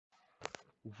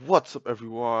What's up,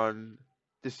 everyone?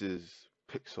 This is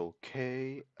Pixel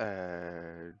K,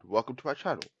 and welcome to my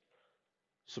channel.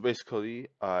 So basically,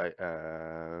 I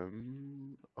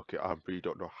am okay. I really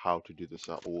don't know how to do this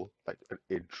at all, like an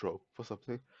intro for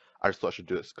something. I just thought I should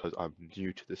do this because I'm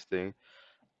new to this thing,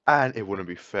 and it wouldn't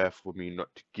be fair for me not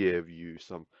to give you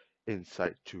some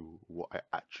insight to what I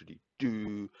actually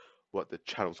do, what the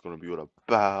channel's gonna be all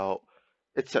about,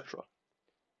 etc.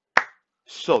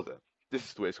 So then, this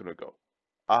is the way it's gonna go.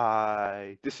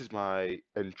 This is my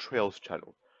Entrails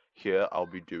channel. Here I'll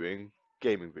be doing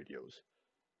gaming videos.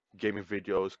 Gaming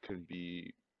videos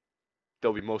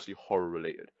they'll be mostly horror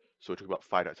related. So talk about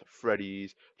Five Nights at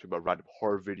Freddy's, talk about random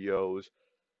horror videos.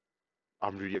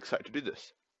 I'm really excited to do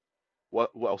this.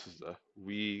 What else is there?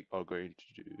 We are going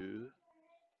to do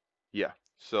yeah.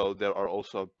 So there are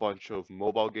also a bunch of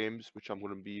mobile games which I'm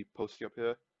gonna be posting up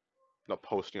here. Not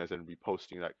posting as in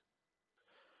reposting, like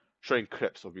showing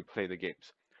clips of me playing the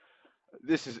games.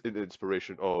 This is an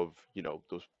inspiration of,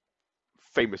 those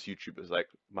famous YouTubers. Like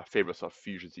my favorites are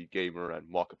Fusion Z Gamer and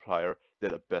Markiplier. They're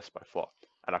the best by far,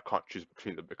 and I can't choose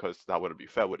between them because that wouldn't be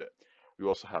fair with it. We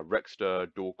also have Rexter,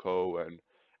 Dorco, and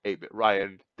 8-Bit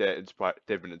Ryan.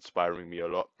 They've been inspiring me a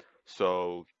lot.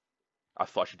 So I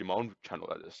thought I should do my own channel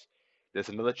like this. There's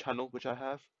another channel which I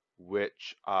have,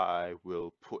 which I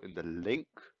will put in the link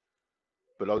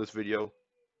below this video.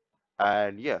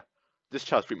 And yeah, this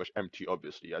channel's pretty much empty,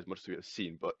 obviously, as much as we have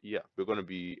seen. But yeah, we're gonna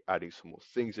be adding some more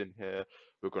things in here.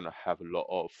 We're gonna have a lot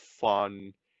of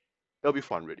fun. It'll be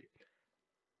fun, really.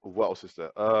 What else is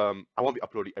there? I won't be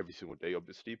uploading every single day,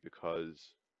 obviously,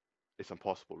 because it's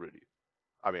impossible, really.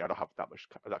 I mean, I don't have that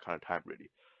kind of time, really,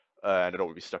 and I don't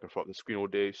want to be stuck in front of the screen all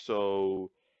day. So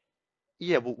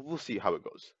yeah, we'll see how it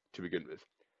goes to begin with.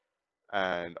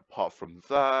 And apart from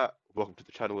that, welcome to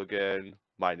the channel again.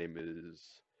 My name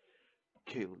is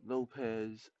Caleb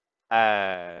Lopez,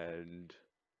 and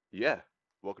yeah,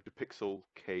 welcome to Pixel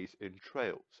K's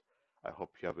Entrails. I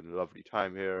hope you're having a lovely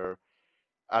time here.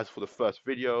 As for the first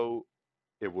video,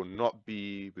 it will not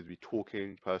be with me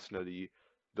talking personally,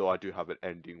 though I do have an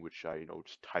ending which I,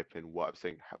 just type in what I'm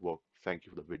saying. Well, thank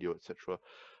you for the video, etc.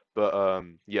 But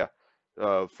yeah.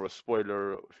 For a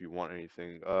spoiler, if you want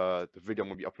anything, the video I'm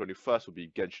gonna be uploading first will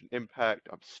be Genshin Impact.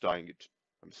 I'm starting it.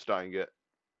 I'm starting it.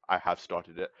 I have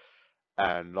started it.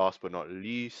 And last but not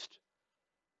least,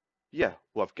 yeah,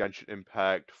 we'll have Genshin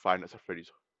Impact, Five Nights at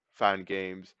Freddy's fan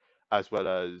games, as well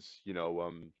as,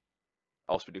 I'll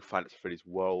also be doing Five Nights at Freddy's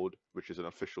World, which is an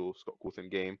official Scott Cawthon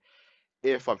game.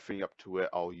 If I'm feeling up to it,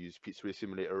 I'll use Pizzeria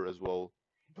Simulator as well,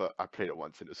 but I played it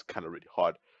once and it's kind of really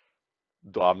hard,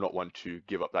 though I'm not one to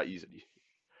give up that easily.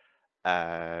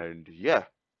 And yeah,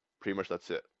 pretty much that's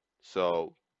it.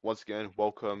 So once again,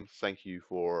 welcome. Thank you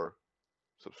for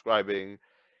subscribing.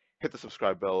 Hit the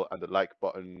subscribe bell and the like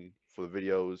button for the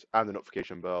videos and the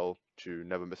notification bell to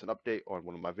never miss an update on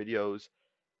one of my videos.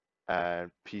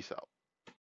 And peace out.